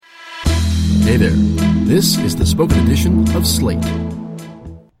Hey there. This is the spoken edition of Slate.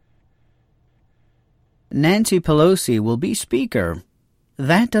 Nancy Pelosi will be Speaker.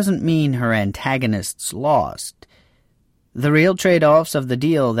 That doesn't mean her antagonists lost. The real trade-offs of the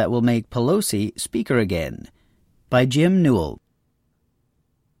deal that will make Pelosi Speaker again. By Jim Newell.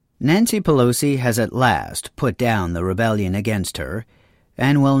 Nancy Pelosi has at last put down the rebellion against her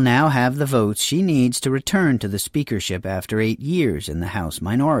and will now have the votes she needs to return to the speakership after 8 years in the House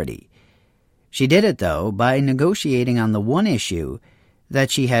minority. She did it, though, by negotiating on the one issue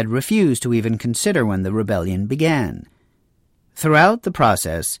that she had refused to even consider when the rebellion began. Throughout the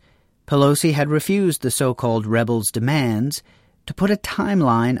process, Pelosi had refused the so-called rebels' demands to put a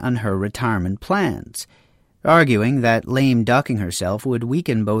timeline on her retirement plans, arguing that lame ducking herself would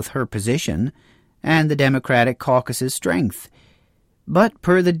weaken both her position and the Democratic caucus's strength. But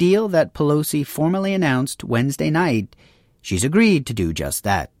per the deal that Pelosi formally announced Wednesday night, she's agreed to do just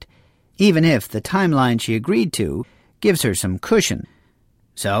that, even if the timeline she agreed to gives her some cushion.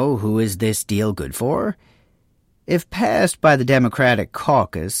 So, who is this deal good for? If passed by the Democratic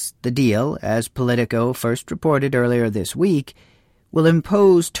caucus, the deal, as Politico first reported earlier this week, will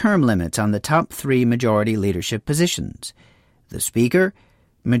impose term limits on the top 3 majority leadership positions. The Speaker,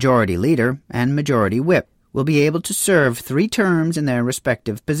 Majority Leader, and Majority Whip will be able to serve 3 terms in their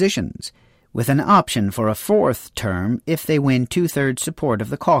respective positions, with an option for a 4th term if they win 2/3 support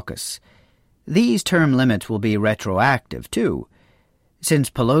of the caucus. These term limits will be retroactive, too, since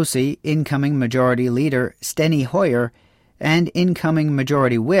Pelosi, incoming Majority Leader Steny Hoyer, and incoming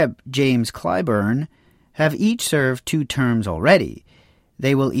Majority Whip James Clyburn have each served 2 terms already.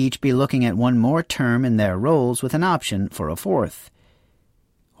 They will each be looking at 1 more term in their roles with an option for a 4th.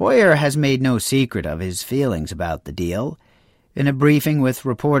 Hoyer has made no secret of his feelings about the deal. In a briefing with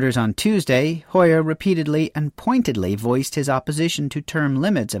reporters on Tuesday, Hoyer repeatedly and pointedly voiced his opposition to term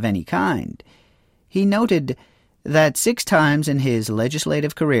limits of any kind. He noted that 6 times in his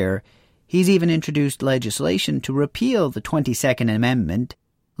legislative career, he's even introduced legislation to repeal the 22nd Amendment,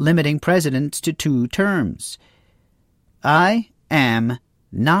 limiting presidents to 2 terms. "I am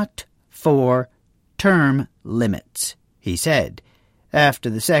not for term limits," he said, after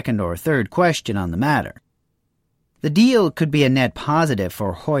the 2nd or 3rd question on the matter. The deal could be a net positive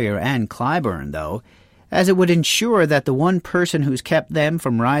for Hoyer and Clyburn, though, as it would ensure that the one person who's kept them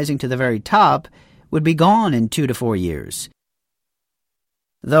from rising to the very top would be gone in 2 to 4 years.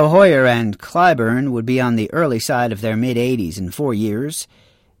 Though Hoyer and Clyburn would be on the early side of their mid-80s in 4 years,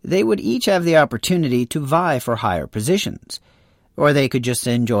 they would each have the opportunity to vie for higher positions, or they could just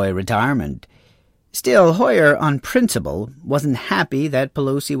enjoy retirement. Still, Hoyer, on principle, wasn't happy that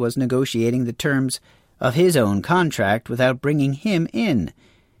Pelosi was negotiating the terms of his own contract without bringing him in.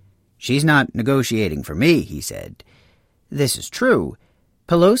 "She's not negotiating for me," he said. This is true.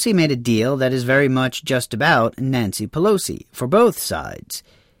 Pelosi made a deal that is very much just about Nancy Pelosi, for both sides.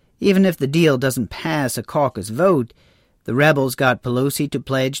 Even if the deal doesn't pass a caucus vote, the rebels got Pelosi to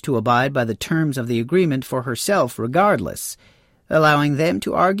pledge to abide by the terms of the agreement for herself regardless, allowing them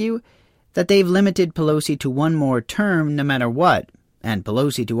to argue that they've limited Pelosi to 1 more term no matter what, and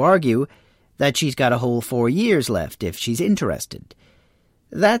Pelosi to argue that she's got a whole 4 years left if she's interested.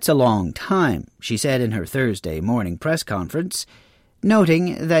 "That's a long time," she said in her Thursday morning press conference,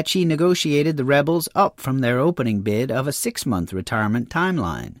 noting that she negotiated the rebels up from their opening bid of a 6-month retirement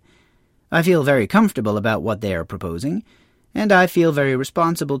timeline. "I feel very comfortable about what they are proposing, and I feel very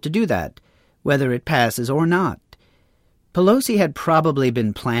responsible to do that, whether it passes or not." Pelosi had probably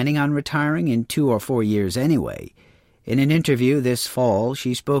been planning on retiring in 2 or 4 years anyway. In an interview this fall,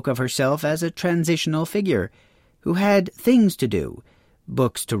 she spoke of herself as a transitional figure who had things to do,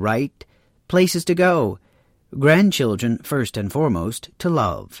 books to write, places to go, grandchildren, first and foremost, to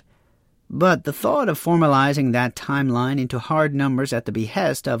love. But the thought of formalizing that timeline into hard numbers at the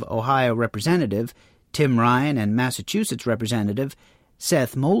behest of Ohio Representative Tim Ryan and Massachusetts Representative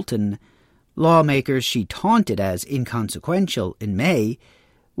Seth Moulton, lawmakers she taunted as inconsequential in May,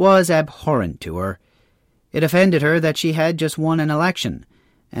 was abhorrent to her. It offended her that she had just won an election,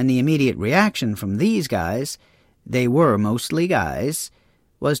 and the immediate reaction from these guys, they were mostly guys,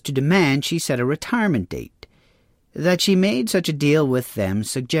 was to demand she set a retirement date. That she made such a deal with them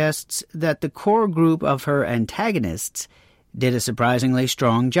suggests that the core group of her antagonists did a surprisingly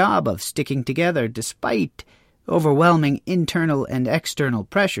strong job of sticking together despite overwhelming internal and external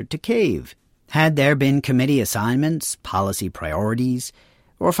pressure to cave. Had there been committee assignments, policy priorities,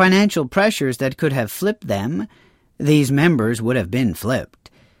 or financial pressures that could have flipped them, these members would have been flipped.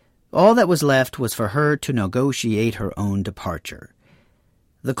 All that was left was for her to negotiate her own departure.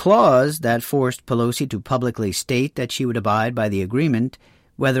 The clause that forced Pelosi to publicly state that she would abide by the agreement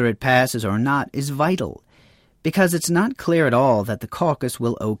whether it passes or not, is vital, because it's not clear at all that the caucus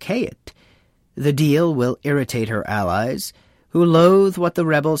will okay it. The deal will irritate her allies, who loathe what the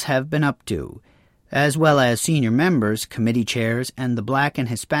rebels have been up to, as well as senior members, committee chairs, and the Black and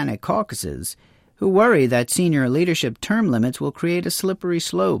Hispanic caucuses, who worry that senior leadership term limits will create a slippery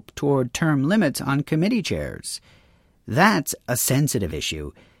slope toward term limits on committee chairs. That's a sensitive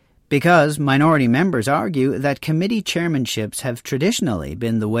issue, because minority members argue that committee chairmanships have traditionally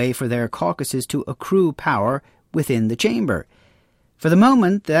been the way for their caucuses to accrue power within the chamber. For the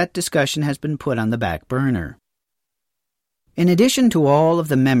moment, that discussion has been put on the back burner. In addition to all of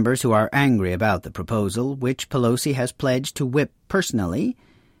the members who are angry about the proposal, which Pelosi has pledged to whip personally,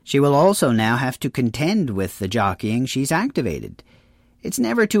 she will also now have to contend with the jockeying she's activated. It's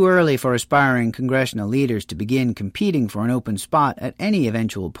never too early for aspiring congressional leaders to begin competing for an open spot at any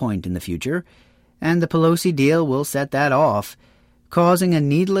eventual point in the future, and the Pelosi deal will set that off, causing a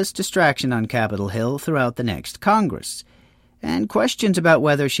needless distraction on Capitol Hill throughout the next Congress. And questions about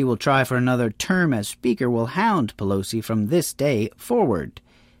whether she will try for another term as Speaker will hound Pelosi from this day forward.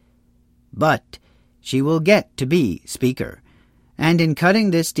 But she will get to be Speaker, and in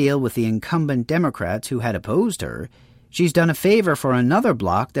cutting this deal with the incumbent Democrats who had opposed her, she's done a favor for another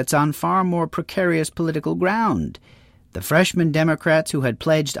bloc that's on far more precarious political ground, the freshman Democrats who had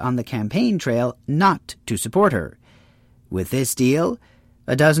pledged on the campaign trail not to support her. With this deal,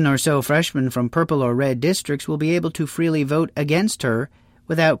 a dozen or so freshmen from purple or red districts will be able to freely vote against her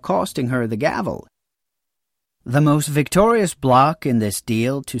without costing her the gavel. The most victorious bloc in this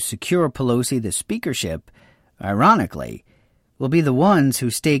deal to secure Pelosi the speakership, ironically, will be the ones who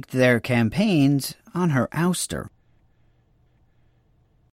staked their campaigns on her ouster.